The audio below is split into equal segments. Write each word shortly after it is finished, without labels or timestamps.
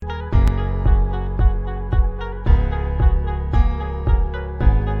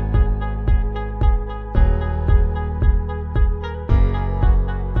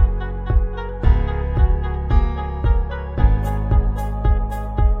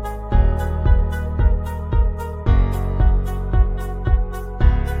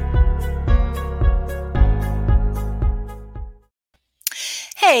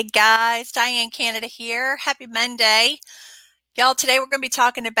Hey guys, Diane Canada here. Happy Monday. Y'all, today we're going to be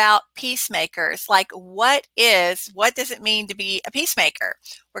talking about peacemakers. Like, what does it mean to be a peacemaker?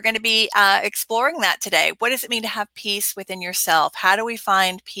 We're going to be exploring that today. What does it mean to have peace within yourself? How do we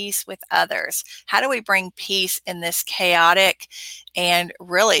find peace with others? How do we bring peace in this chaotic and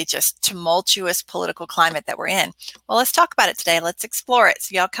really just tumultuous political climate that we're in? Well, let's talk about it today. Let's explore it.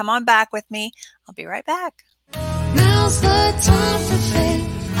 So y'all come on back with me. I'll be right back. Now's the time for faith.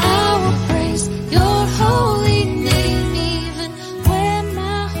 I will praise your holy name, even when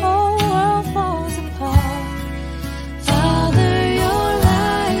my whole world falls apart. Father, your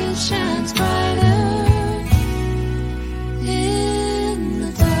light shines brighter in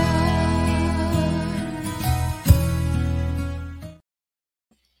the dark.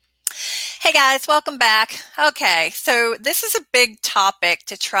 Hey guys, welcome back. Okay, so this is a big topic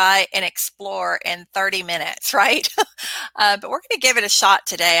to try and explore in 30 minutes, right? But we're going to give it a shot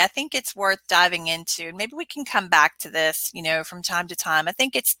today. I think it's worth diving into. Maybe we can come back to this, from time to time. I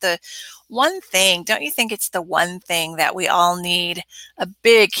think it's the one thing, don't you think it's the one thing that we all need a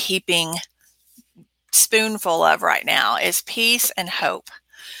big heaping spoonful of right now is peace and hope.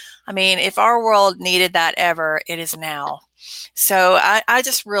 I mean, if our world needed that ever, it is now. So I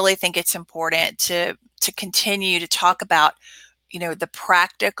just really think it's important to continue to talk about, the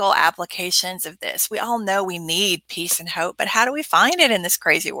practical applications of this. We all know we need peace and hope, but how do we find it in this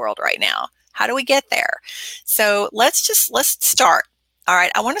crazy world right now? How do we get there? So let's start. All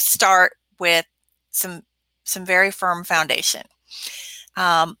right. I want to start with some very firm foundation.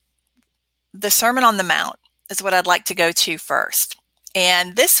 The Sermon on the Mount is what I'd like to go to first.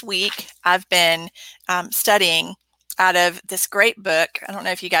 And this week I've been studying out of this great book. I don't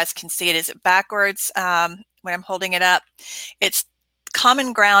know if you guys can see it. Is it backwards when I'm holding it up? It's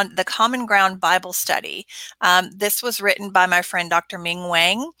Common Ground, the Common Ground Bible Study. This was written by my friend Dr. Ming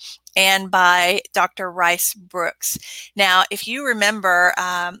Wang and by Dr. Rice Broocks. Now, if you remember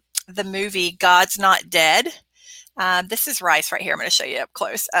the movie God's Not Dead, this is Rice right here. I'm going to show you up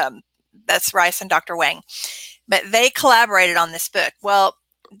close. That's Rice and Dr. Wang. But they collaborated on this book. Well,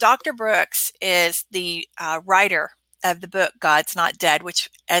 Dr. Broocks is the writer of the book God's Not Dead, which,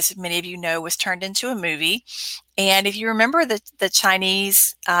 as many of you know, was turned into a movie. And if you remember the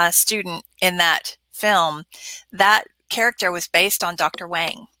Chinese student in that film, that character was based on Dr.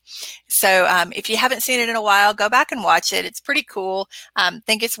 Wang. So if you haven't seen it in a while, go back and watch it. It's pretty cool.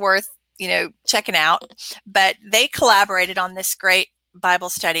 Think it's worth, checking out. But they collaborated on this great Bible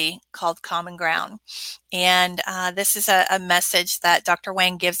study called Common Ground. And this is a message that Dr.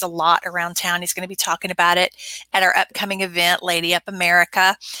 Wang gives a lot around town. He's going to be talking about it at our upcoming event, Lady Up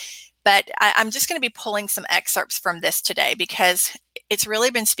America. But I'm just going to be pulling some excerpts from this today because it's really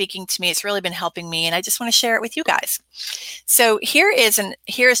been speaking to me. It's really been helping me. And I just want to share it with you guys. So here is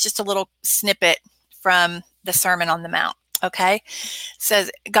just a little snippet from the Sermon on the Mount. Okay.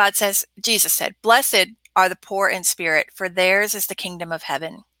 Jesus said, "Blessed are the poor in spirit, for theirs is the kingdom of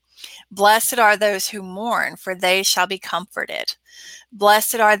heaven. Blessed are those who mourn, for they shall be comforted.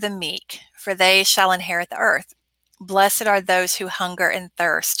 Blessed are the meek, for they shall inherit the earth. Blessed are those who hunger and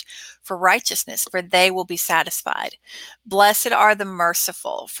thirst for righteousness, for they will be satisfied. Blessed are the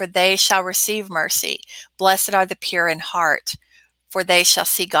merciful, for they shall receive mercy. Blessed are the pure in heart, for they shall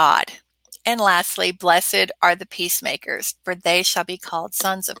see God. And lastly, blessed are the peacemakers, for they shall be called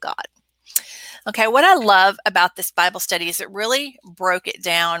sons of God." Okay, what I love about this Bible study is it really broke it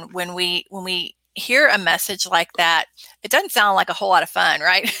down. When we hear a message like that, it doesn't sound like a whole lot of fun,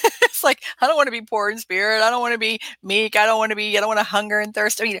 right? It's like, I don't want to be poor in spirit. I don't want to be meek. I don't want to hunger and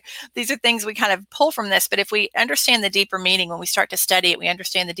thirst. I mean, these are things we kind of pull from this, but if we understand the deeper meaning, when we start to study it, we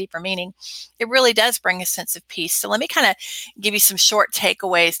understand the deeper meaning, it really does bring a sense of peace. So let me kind of give you some short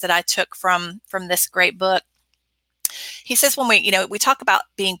takeaways that I took from this great book. He says when we talk about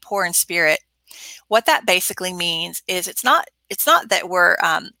being poor in spirit, what that basically means is it's not that we're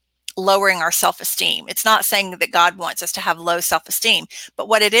lowering our self-esteem. It's not saying that God wants us to have low self-esteem, but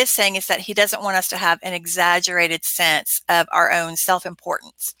what it is saying is that he doesn't want us to have an exaggerated sense of our own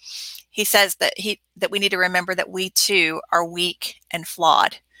self-importance. He says that we need to remember that we too are weak and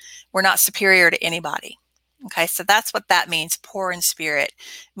flawed. We're not superior to anybody. Okay, so that's what that means. Poor in spirit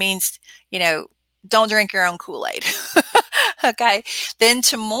means, don't drink your own Kool-Aid. Okay. Then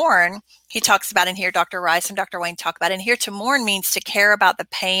to mourn, he talks about in here, Dr. Rice and Dr. Wayne talk about in here, to mourn means to care about the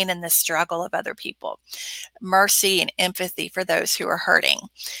pain and the struggle of other people. Mercy and empathy for those who are hurting.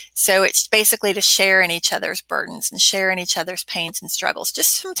 So it's basically to share in each other's burdens and share in each other's pains and struggles,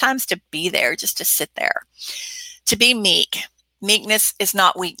 just sometimes to be there, just to sit there. To be meek. Meekness is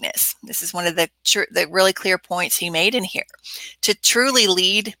not weakness. This is one of the really clear points he made in here. To truly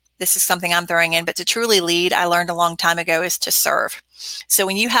lead, this is something I'm throwing in, but to truly lead, I learned a long time ago, is to serve. So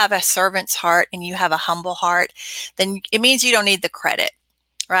when you have a servant's heart and you have a humble heart, then it means you don't need the credit,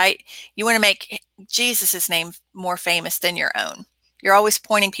 right? You want to make Jesus's name more famous than your own. You're always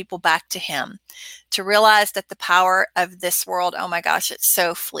pointing people back to him, to realize that the power of this world, oh my gosh, it's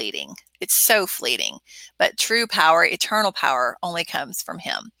so fleeting. It's so fleeting. But true power, eternal power, only comes from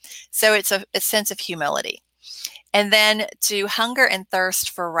him. So it's a sense of humility. And then to hunger and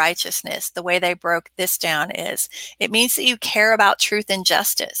thirst for righteousness, the way they broke this down is, it means that you care about truth and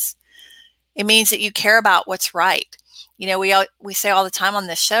justice. It means that you care about what's right. You know, we say all the time on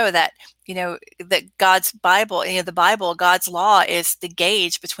this show that, you know, that God's Bible, you know, the Bible, God's law is the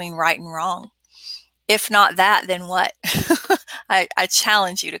gauge between right and wrong. If not that, then what? I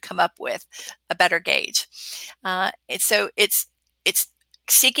challenge you to come up with a better gauge. So it's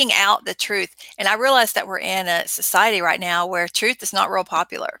seeking out the truth. And I realize that we're in a society right now where truth is not real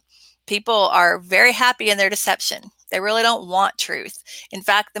popular. People are very happy in their deception. They really don't want truth. In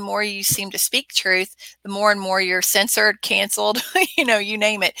fact, the more you seem to speak truth, the more and more you're censored, canceled, you know, you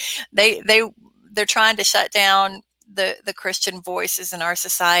name it. They're trying to shut down the Christian voices in our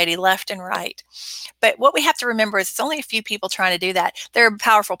society, left and right. But what we have to remember is it's only a few people trying to do that. There are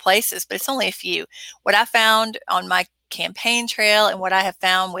powerful places, but it's only a few. What I found on my campaign trail and what I have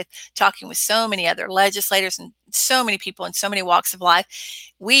found with talking with so many other legislators and so many people in so many walks of life,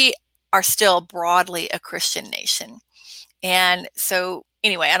 we are still broadly a Christian nation. And so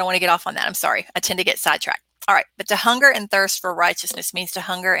anyway, I don't want to get off on that. I'm sorry. I tend to get sidetracked. All right. But to hunger and thirst for righteousness means to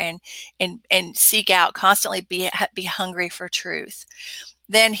hunger and seek out, constantly be hungry for truth.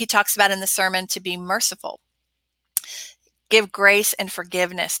 Then he talks about in the sermon to be merciful, give grace and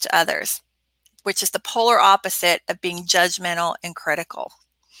forgiveness to others, which is the polar opposite of being judgmental and critical.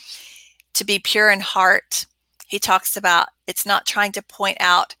 To be pure in heart, he talks about it's not trying to point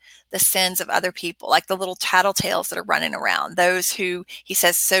out the sins of other people, like the little tattletales that are running around, those who, he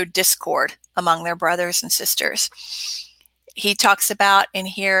says, sow discord among their brothers and sisters. He talks about in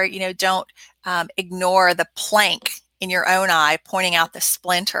here, you know, don't ignore the plank in your own eye, pointing out the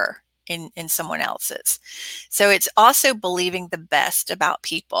splinter in someone else's. So it's also believing the best about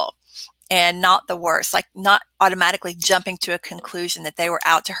people and not the worst, like not automatically jumping to a conclusion that they were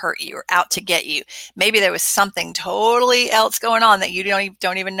out to hurt you or out to get you. Maybe there was something totally else going on that you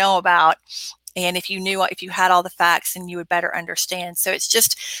don't even know about. And if you had all the facts, then you would better understand. So it's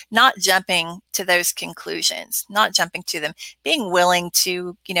just not jumping to those conclusions, not jumping to them, being willing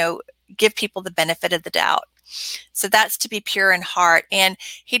to, you know, give people the benefit of the doubt. So that's to be pure in heart. And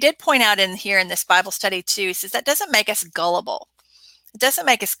he did point out in here in this Bible study too, he says that doesn't make us gullible. It doesn't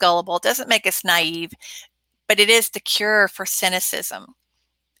make us gullible. It doesn't make us naive, but it is the cure for cynicism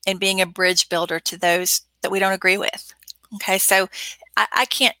and being a bridge builder to those that we don't agree with. Okay. So I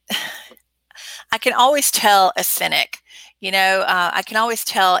can always tell a cynic, you know, I can always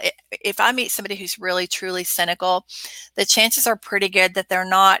tell if I meet somebody who's really, truly cynical, the chances are pretty good that they're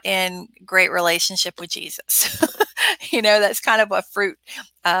not in great relationship with Jesus. You know, that's kind of a fruit.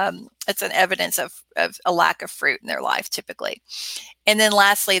 It's an evidence of a lack of fruit in their life typically. And then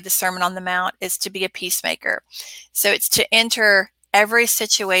lastly, the Sermon on the Mount is to be a peacemaker. So it's to enter every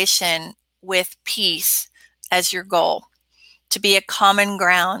situation with peace as your goal, to be a common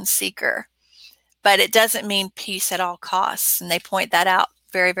ground seeker. But it doesn't mean peace at all costs. And they point that out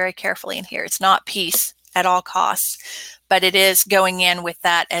very, very carefully in here. It's not peace at all costs, but it is going in with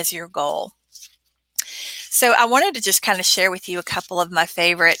that as your goal. So I wanted to just kind of share with you a couple of my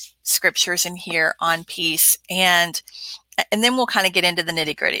favorite scriptures in here on peace. And then we'll kind of get into the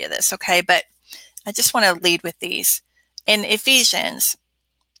nitty gritty of this. Okay. But I just want to lead with these. In Ephesians,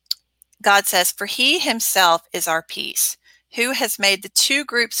 God says, "For he himself is our peace, who has made the two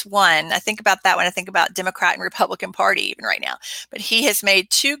groups one." I think about that when I think about Democrat and Republican Party even right now. But he has made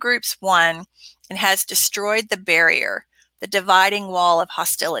two groups one and has destroyed the barrier, the dividing wall of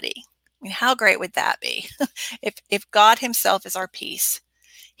hostility. I mean, how great would that be? If God himself is our peace,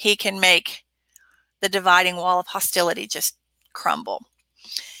 he can make the dividing wall of hostility just crumble.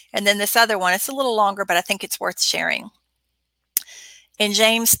 And then this other one, it's a little longer, but I think it's worth sharing. In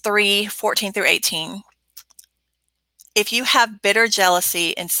James 3:14 through 18, "If you have bitter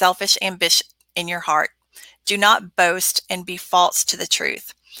jealousy and selfish ambition in your heart, do not boast and be false to the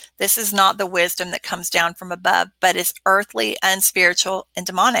truth. This is not the wisdom that comes down from above, but is earthly, unspiritual, and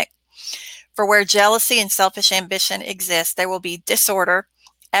demonic. For where jealousy and selfish ambition exist, there will be disorder,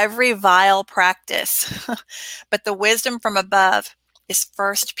 every vile practice. But the wisdom from above is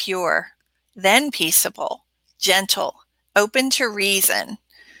first pure, then peaceable, gentle, open to reason,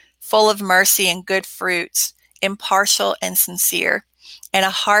 full of mercy and good fruits, impartial and sincere. And a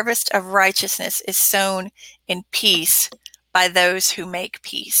harvest of righteousness is sown in peace by those who make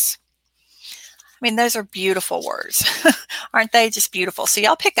peace. I mean, those are beautiful words. Aren't they just beautiful? So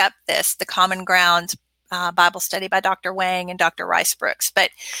y'all pick up this, The Common Ground Bible Study by Dr. Wang and Dr. Rice Brooks.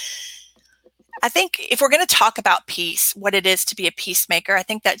 But I think if we're going to talk about peace, what it is to be a peacemaker, I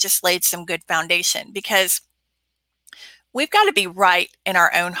think that just laid some good foundation, because we've got to be right in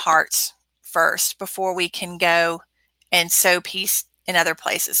our own hearts first before we can go and sow peace in other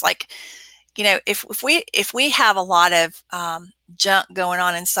places. Like, you know, if we have a lot of junk going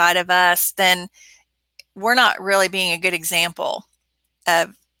on inside of us, then we're not really being a good example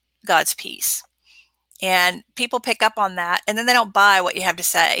of God's peace. And people pick up on that, and then they don't buy what you have to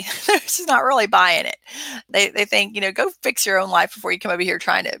say. They're just not really buying it. They think, you know, go fix your own life before you come over here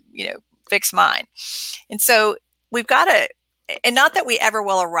trying to, you know, fix mine. And so we've got to, and not that we ever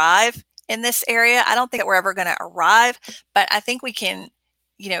will arrive in this area. I don't think that we're ever going to arrive, but I think we can,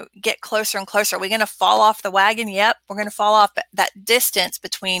 you know, get closer and closer. Are we going to fall off the wagon? Yep, we're going to fall off. But that distance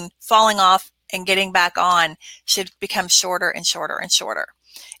between falling off and getting back on should become shorter and shorter and shorter.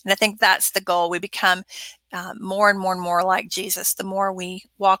 And I think that's the goal. We become more and more and more like Jesus the more we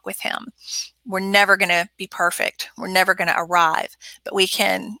walk with him. We're never going to be perfect. We're never going to arrive, but we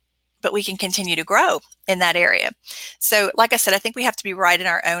can continue to grow in that area. So like I said, I think we have to be right in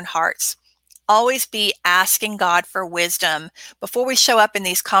our own hearts. Always be asking God for wisdom before we show up in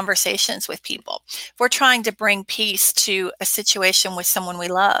these conversations with people. If we're trying to bring peace to a situation with someone we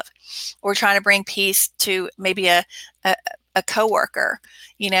love, or we're trying to bring peace to maybe a coworker,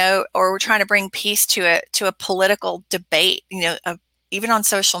 you know, or we're trying to bring peace to a political debate, you know, even on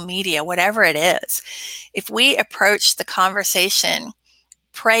social media, whatever it is. If we approach the conversation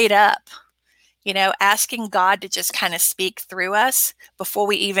prayed up, you know, asking God to just kind of speak through us before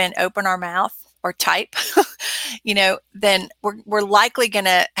we even open our mouth or type, you know, then we're likely going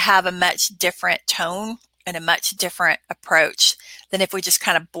to have a much different tone and a much different approach than if we just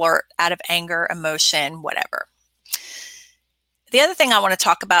kind of blurt out of anger, emotion, whatever. The other thing I want to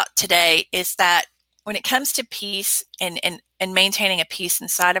talk about today is that when it comes to peace and maintaining a peace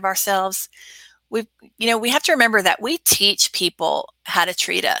inside of ourselves, we have to remember that we teach people how to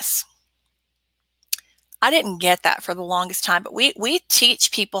treat us. I didn't get that for the longest time, but we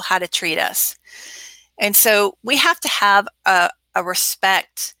teach people how to treat us. And so we have to have a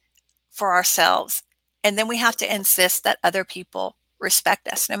respect for ourselves. And then we have to insist that other people respect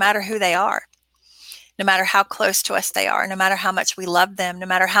us, no matter who they are, no matter how close to us they are, no matter how much we love them, no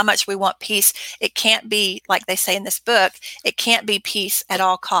matter how much we want peace. It can't be, like they say in this book, it can't be peace at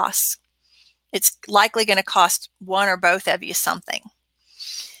all costs. It's likely going to cost one or both of you something.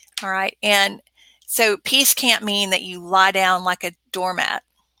 All right. And so peace can't mean that you lie down like a doormat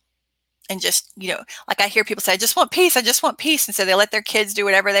and just, you know, like I hear people say, I just want peace. I just want peace. And so they let their kids do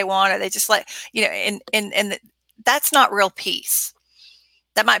whatever they want, or they just let, you know, and that's not real peace.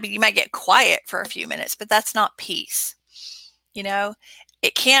 That might be, you might get quiet for a few minutes, but that's not peace. You know,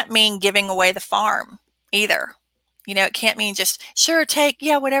 it can't mean giving away the farm either. You know, it can't mean just, sure, take,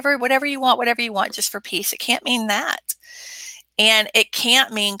 yeah, whatever you want just for peace. It can't mean that. And it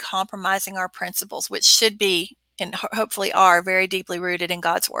can't mean compromising our principles, which should be, and hopefully are, very deeply rooted in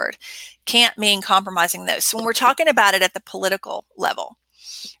God's word. Can't mean compromising those. So when we're talking about it at the political level,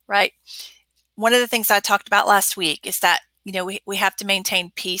 right? One of the things I talked about last week is that, you know, we have to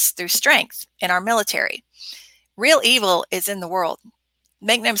maintain peace through strength in our military. Real evil is in the world.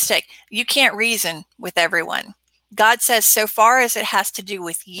 Make no mistake, you can't reason with everyone. God says, so far as it has to do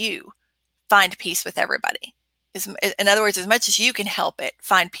with you, find peace with everybody. In other words, as much as you can help it,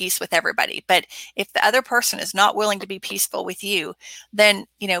 find peace with everybody. But if the other person is not willing to be peaceful with you, then,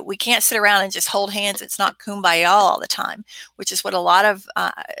 you know, we can't sit around and just hold hands. It's not kumbaya all the time, which is what a lot of,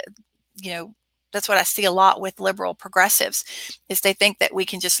 you know, that's what I see a lot with liberal progressives, is they think that we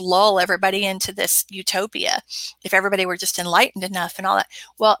can just lull everybody into this utopia if everybody were just enlightened enough and all that.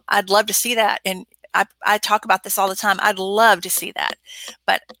 Well, I'd love to see that. And I talk about this all the time. I'd love to see that.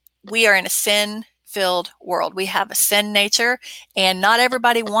 But we are in a sin-filled world. We have a sin nature, and not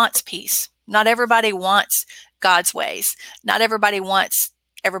everybody wants peace. Not everybody wants God's ways. Not everybody wants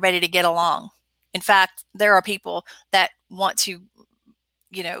everybody to get along. In fact, there are people that want to,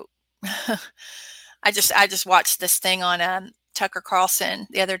 you know, I just watched this thing on Tucker Carlson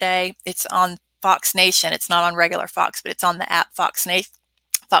the other day. It's on Fox Nation. It's not on regular Fox, but it's on the app Fox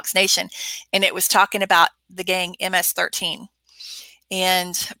Nation. And it was talking about the gang MS-13.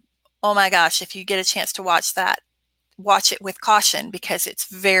 And oh my gosh, if you get a chance to watch that, watch it with caution, because it's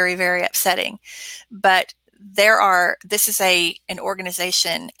very, very upsetting. But this is an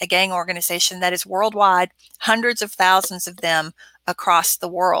organization, a gang organization that is worldwide, hundreds of thousands of them across the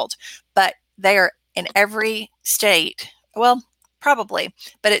world, but they are in every state. Well, probably,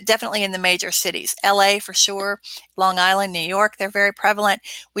 but definitely in the major cities. LA for sure, Long Island, New York, they're very prevalent.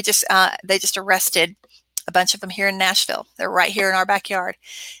 They just arrested a bunch of them here in Nashville. They're right here in our backyard.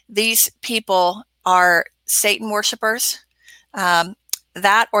 These people are Satan worshipers,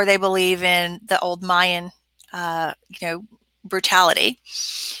 that, or they believe in the old Mayan, brutality.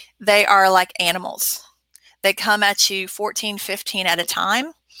 They are like animals. They come at you 14, 15 at a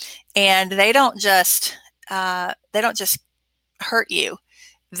time, and they don't just hurt you.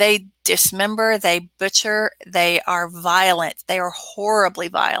 They dismember, they butcher, they are violent. They are horribly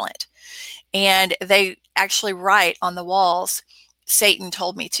violent. And they actually write on the walls, Satan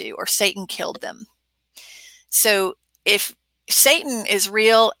told me to, or Satan killed them. So if Satan is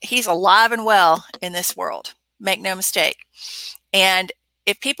real, he's alive and well in this world. Make no mistake. And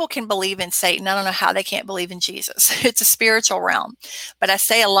if people can believe in Satan, I don't know how they can't believe in Jesus. It's a spiritual realm. But I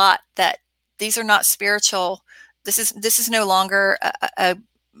say a lot that these are not spiritual. This is no longer a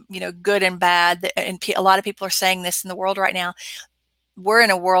good and bad. And a lot of people are saying this in the world right now. We're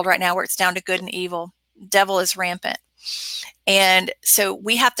in a world right now where it's down to good and evil. Devil is rampant. And so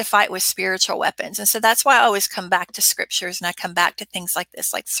we have to fight with spiritual weapons. And so that's why I always come back to scriptures, and I come back to things like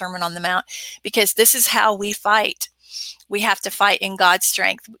this, like Sermon on the Mount, because this is how we fight. We have to fight in God's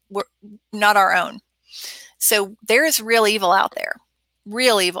strength. We're not our own. So there is real evil out there,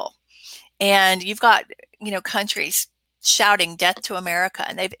 real evil. And you've got, countries shouting death to America,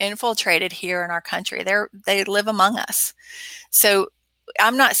 and they've infiltrated here in our country. They live among us. So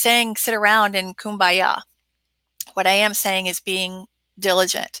I'm not saying sit around and kumbaya. What I am saying is being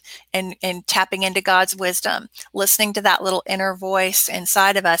diligent and tapping into God's wisdom, listening to that little inner voice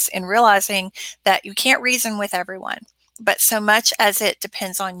inside of us, and realizing that you can't reason with everyone. But so much as it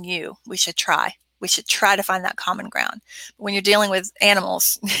depends on you, we should try. We should try to find that common ground. When you're dealing with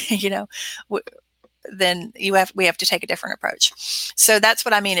animals, then we have to take a different approach. So that's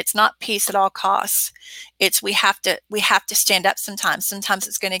what I mean. It's not peace at all costs. It's we have to stand up sometimes. Sometimes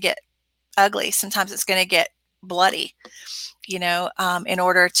it's going to get ugly. Sometimes it's going to get bloody, in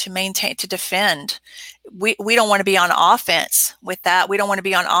order to defend. We don't want to be on offense with that. We don't want to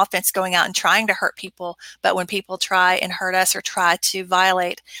be on offense going out and trying to hurt people. But when people try and hurt us or try to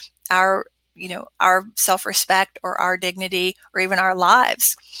violate our self-respect or our dignity or even our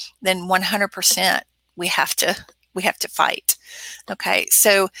lives, then 100% we have to fight. Okay.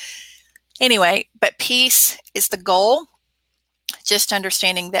 So anyway, but peace is the goal. Just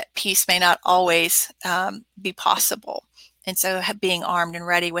understanding that peace may not always be possible. And so being armed and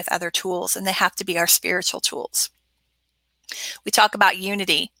ready with other tools, and they have to be our spiritual tools. We talk about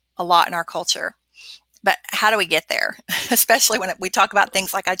unity a lot in our culture, but how do we get there? Especially when we talk about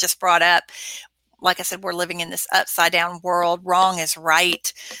things like I just brought up. Like I said, we're living in this upside down world. Wrong is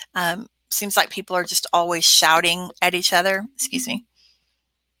right. Seems like people are just always shouting at each other. Excuse me.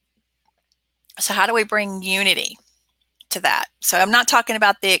 So how do we bring unity to that? So I'm not talking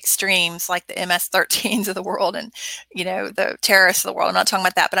about the extremes like the MS-13s of the world and, the terrorists of the world. I'm not talking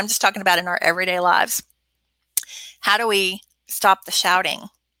about that, but I'm just talking about in our everyday lives. How do we stop the shouting?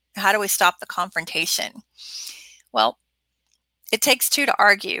 How do we stop the confrontation? Well, it takes two to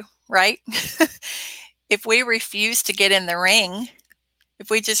argue, right? If we refuse to get in the ring, if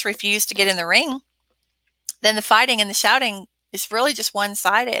we just refuse to get in the ring, then the fighting and the shouting is really just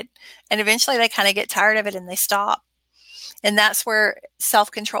one-sided. And eventually they kind of get tired of it and they stop. And that's where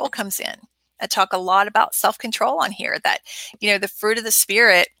self-control comes in. I talk a lot about self-control on here, that, the fruit of the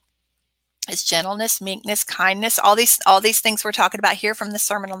Spirit is gentleness, meekness, kindness, all these things we're talking about here from the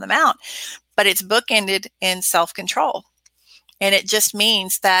Sermon on the Mount, but it's bookended in self-control. And it just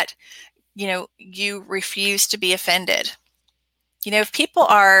means that, you refuse to be offended. If people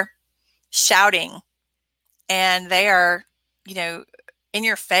are shouting and they are, in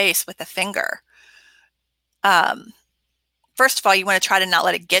your face with a finger, first of all, you want to try to not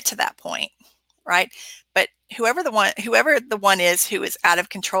let it get to that point, right? But whoever the one is who is out of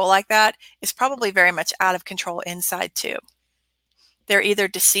control like that is probably very much out of control inside too. They're either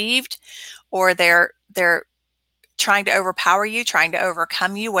deceived or they're trying to overpower you, trying to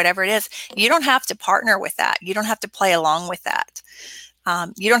overcome you, whatever it is. You don't have to partner with that. You don't have to play along with that.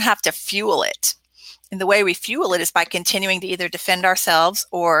 You don't have to fuel it. And the way we fuel it is by continuing to either defend ourselves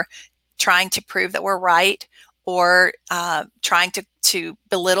or trying to prove that we're right, or trying to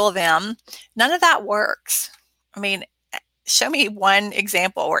belittle them. None of that works. I mean, show me one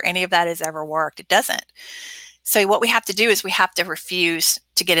example where any of that has ever worked. It doesn't. So what we have to do is we have to refuse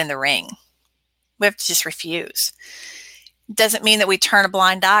to get in the ring. We have to just refuse. Doesn't mean that we turn a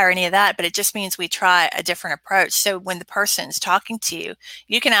blind eye or any of that, but it just means we try a different approach. So when the person's talking to you,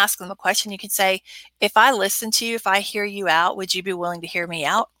 you can ask them a question. You can say, if I listen to you, if I hear you out, would you be willing to hear me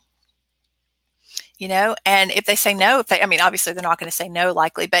out? And if they say no, obviously they're not going to say no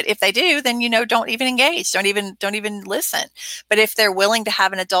likely, but if they do, then, don't even engage, don't even listen. But if they're willing to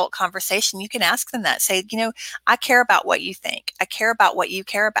have an adult conversation, you can ask them that. Say, I care about what you think. I care about what you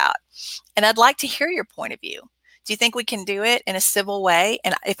care about. And I'd like to hear your point of view. Do you think we can do it in a civil way?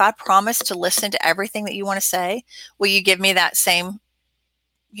 And if I promise to listen to everything that you want to say, will you give me that same,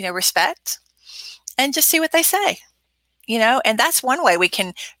 respect? And just see what they say, and that's one way we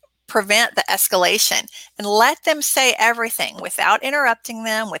can prevent the escalation and let them say everything without interrupting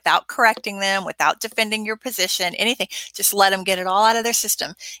them, without correcting them, without defending your position, anything. Just let them get it all out of their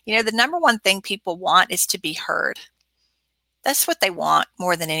system. The number one thing people want is to be heard. That's what they want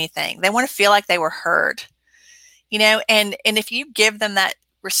more than anything. They want to feel like they were heard, and if you give them that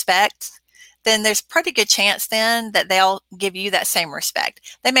respect, then there's pretty good chance then that they'll give you that same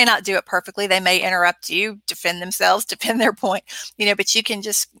respect. They may not do it perfectly. They may interrupt you, defend themselves, defend their point, but you can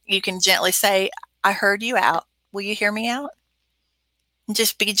gently say, I heard you out. Will you hear me out? And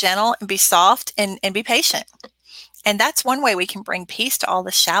just be gentle and be soft and be patient. And that's one way we can bring peace to all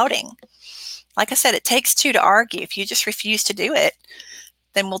the shouting. Like I said, it takes two to argue. If you just refuse to do it,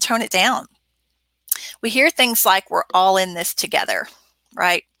 then we'll tone it down. We hear things like we're all in this together,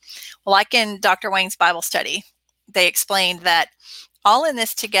 right? Well, like in Dr. Wayne's Bible study, they explained that all in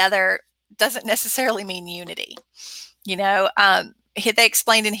this together doesn't necessarily mean unity. They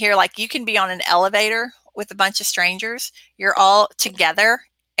explained in here, like you can be on an elevator with a bunch of strangers. You're all together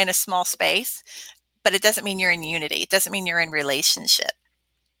in a small space, but it doesn't mean you're in unity. It doesn't mean you're in relationship.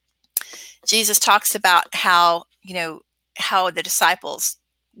 Jesus talks about how the disciples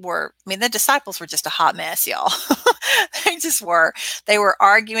were just a hot mess, y'all. They just were. They were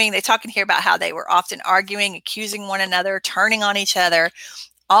arguing. They talk in here about how they were often arguing, accusing one another, turning on each other.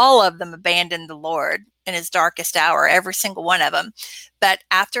 All of them abandoned the Lord in his darkest hour, every single one of them. But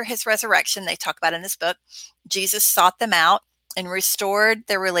after his resurrection, they talk about in this book, Jesus sought them out and restored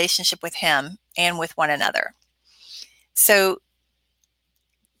their relationship with him and with one another. So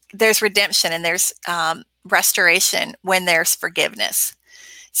there's redemption and there's restoration when there's forgiveness.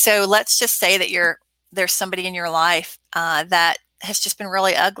 So let's just say that there's somebody in your life that has just been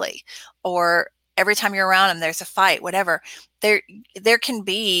really ugly, or every time you're around them, there's a fight, whatever. There can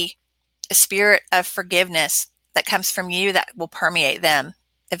be a spirit of forgiveness that comes from you that will permeate them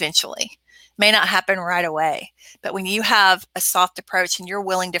eventually. May not happen right away, but when you have a soft approach and you're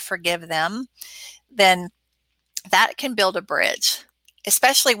willing to forgive them, then that can build a bridge,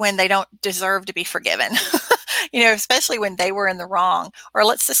 especially when they don't deserve to be forgiven. Especially when they were in the wrong, or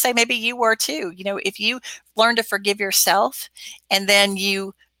let's just say maybe you were too. If you learn to forgive yourself and then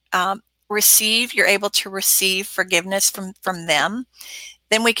you you're able to receive forgiveness from them,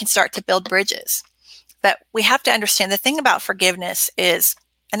 then we can start to build bridges. But we have to understand the thing about forgiveness is,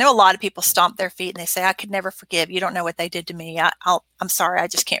 I know a lot of people stomp their feet and they say, I could never forgive. You don't know what they did to me. I'm sorry. I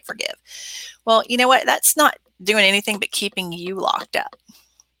just can't forgive. Well, you know what? That's not doing anything but keeping you locked up.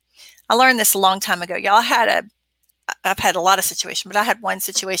 I learned this a long time ago. Y'all, I've had a lot of situations, but I had one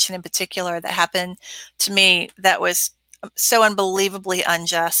situation in particular that happened to me that was so unbelievably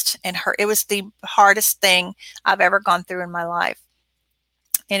unjust and hurt. It was the hardest thing I've ever gone through in my life.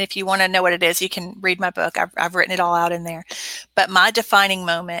 And if you want to know what it is, you can read my book. I've written it all out in there. But my defining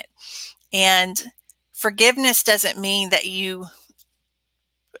moment, and forgiveness doesn't mean that you're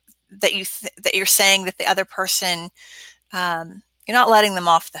saying that the other person, you're not letting them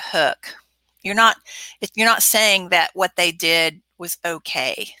off the hook. You're not saying that what they did was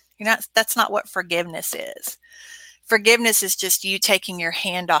okay. That's not what forgiveness is. Forgiveness is just you taking your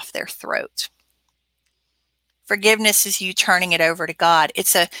hand off their throat. Forgiveness is you turning it over to God.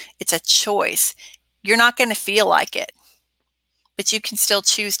 It's a choice. You're not going to feel like it, but you can still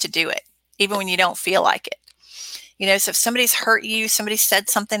choose to do it, even when you don't feel like it. So if somebody's hurt you, somebody said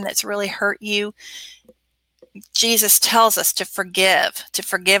something that's really hurt you, Jesus tells us to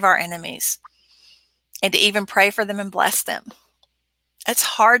forgive our enemies, and to even pray for them and bless them. It's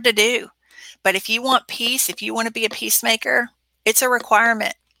hard to do, but if you want peace, if you want to be a peacemaker, it's a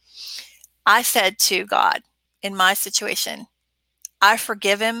requirement. I said to God in my situation, I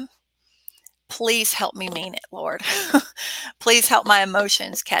forgive him. Please help me mean it, Lord. Please help my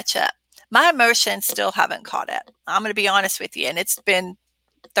emotions catch up. My emotions still haven't caught up. I'm going to be honest with you, and it's been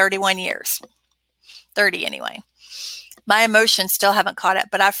 31 years. 30 anyway. My emotions still haven't caught up,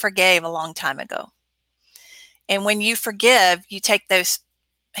 but I forgave a long time ago. And when you forgive, you take those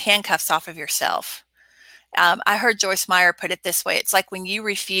handcuffs off of yourself. I heard Joyce Meyer put it this way. It's like when you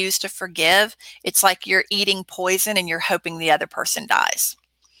refuse to forgive, it's like you're eating poison and you're hoping the other person dies.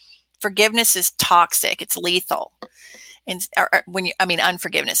 Forgiveness is toxic. It's lethal. And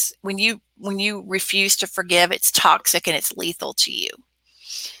unforgiveness. When you refuse to forgive, it's toxic and it's lethal to you.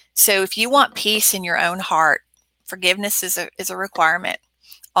 So if you want peace in your own heart, forgiveness is a requirement.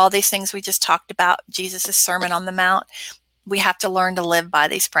 All these things we just talked about, Jesus' Sermon on the Mount, we have to learn to live by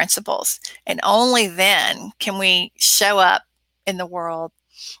these principles. And only then can we show up in the world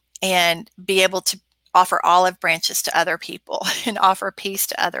and be able to offer olive branches to other people and offer peace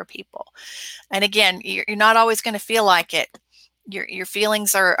to other people. And again, you're not always going to feel like it. Your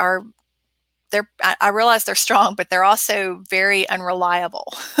feelings are I realize they're strong, but they're also very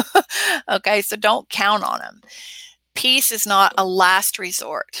unreliable. Okay, so don't count on them. Peace is not a last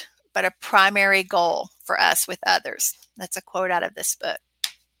resort, but a primary goal for us with others. That's a quote out of this book.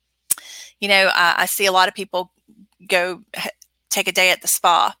 I see a lot of people go take a day at the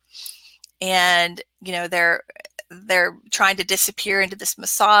spa, and they're trying to disappear into this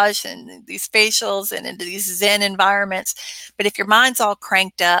massage and these facials and into these Zen environments. But if your mind's all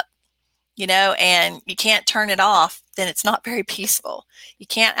cranked up, and you can't turn it off, then it's not very peaceful. You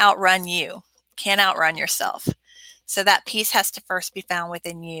can't outrun you. Can't outrun yourself. So that peace has to first be found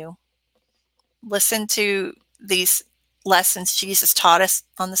within you. Listen to these lessons Jesus taught us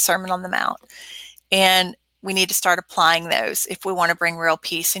on the Sermon on the Mount. And we need to start applying those if we want to bring real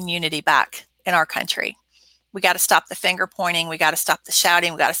peace and unity back in our country. We got to stop the finger pointing. We got to stop the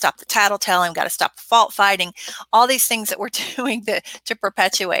shouting. We got to stop the tattletelling. We got to stop the fault finding. All these things that we're doing to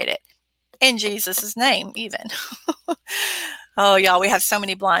perpetuate it. In Jesus' name, even. Oh, y'all, we have so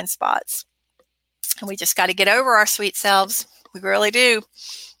many blind spots. And we just got to get over our sweet selves. We really do.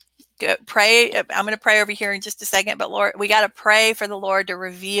 Pray. I'm going to pray over here in just a second, but Lord, we got to pray for the Lord to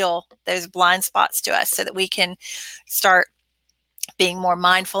reveal those blind spots to us so that we can start being more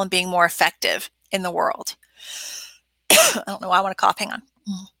mindful and being more effective in the world. I don't know why I want to cough. Hang on.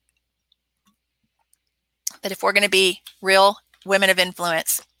 But if we're going to be real women of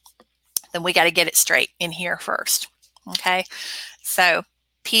influence, then we got to get it straight in here first. Okay. So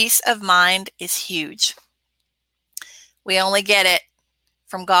peace of mind is huge. We only get it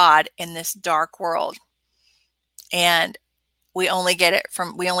from God in this dark world. And we're only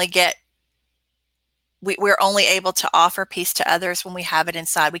able to offer peace to others when we have it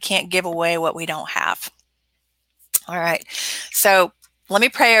inside. We can't give away what we don't have. All right. So let me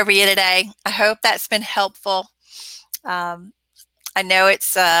pray over you today. I hope that's been helpful. I know it's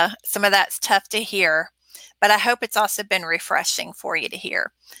some of that's tough to hear, but I hope it's also been refreshing for you to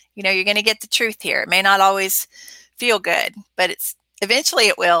hear. You're going to get the truth here. It may not always feel good, but eventually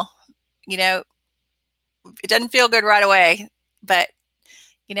it will. It doesn't feel good right away, but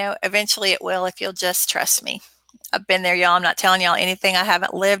eventually it will if you'll just trust me. I've been there, y'all. I'm not telling y'all anything I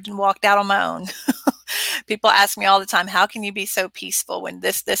haven't lived and walked out on my own. People ask me all the time, how can you be so peaceful when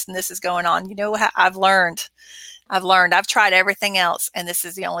this, and this is going on? I've learned. I've tried everything else, and this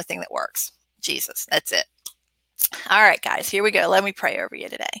is the only thing that works. Jesus, that's it. All right, guys, here we go. Let me pray over you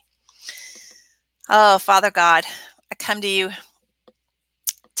today. Oh, Father God, I come to you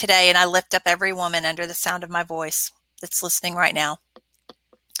today, and I lift up every woman under the sound of my voice that's listening right now.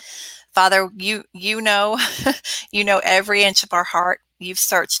 Father, you know, you know every inch of our heart. You've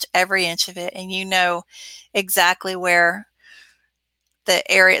searched every inch of it, and you know exactly where the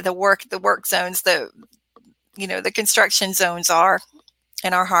area, the work zones, the construction zones are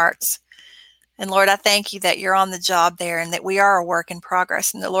in our hearts. And Lord, I thank you that you're on the job there and that we are a work in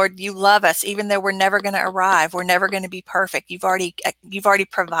progress. And that, Lord, you love us, even though we're never going to arrive. We're never going to be perfect. You've already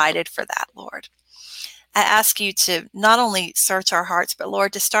provided for that, Lord. I ask you to not only search our hearts, but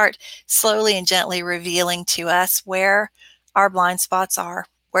Lord, to start slowly and gently revealing to us where our blind spots are,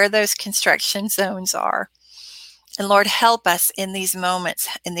 where those construction zones are. And Lord, help us in these moments,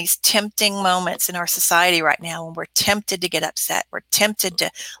 in these tempting moments in our society right now, when we're tempted to get upset, we're tempted to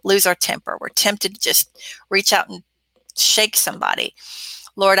lose our temper, we're tempted to just reach out and shake somebody.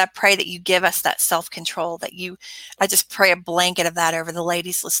 Lord, I pray that you give us that self-control, I just pray a blanket of that over the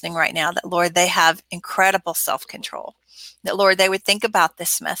ladies listening right now, that Lord, they have incredible self-control. That Lord, they would think about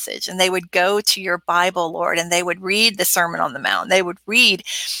this message and they would go to your Bible, Lord, and they would read the Sermon on the Mount. They would read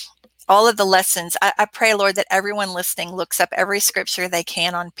all of the lessons. I pray, Lord, that everyone listening looks up every scripture they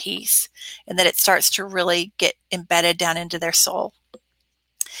can on peace and that it starts to really get embedded down into their soul.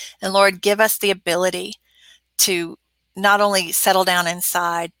 And Lord, give us the ability to not only settle down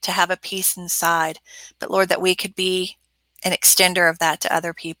inside, to have a peace inside, but Lord, that we could be an extender of that to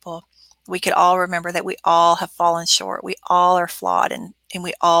other people. we could all remember that we all have fallen short. We all are flawed, and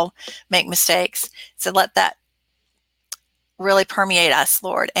we all make mistakes. So let that really permeate us,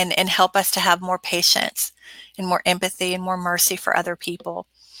 Lord, and help us to have more patience and more empathy and more mercy for other people.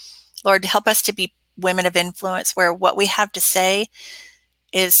 Lord, help us to be women of influence where what we have to say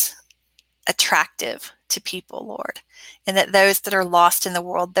is attractive to people, Lord, and that those that are lost in the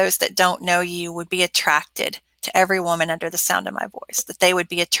world, those that don't know you, would be attracted to every woman under the sound of my voice, that they would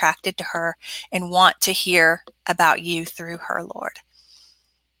be attracted to her and want to hear about you through her, Lord.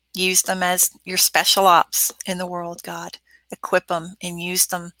 Use them as your special ops in the world, God. Equip them and use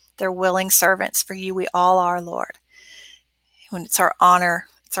them. They're willing servants for you. We all are, Lord. And it's our honor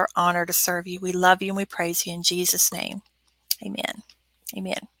to serve you. We love you and we praise you in Jesus' name. Amen.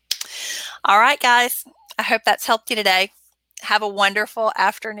 Amen. All right, guys. I hope that's helped you today. Have a wonderful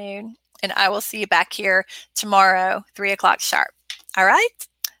afternoon, and I will see you back here tomorrow, 3 o'clock sharp. All right.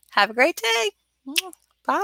 Have a great day.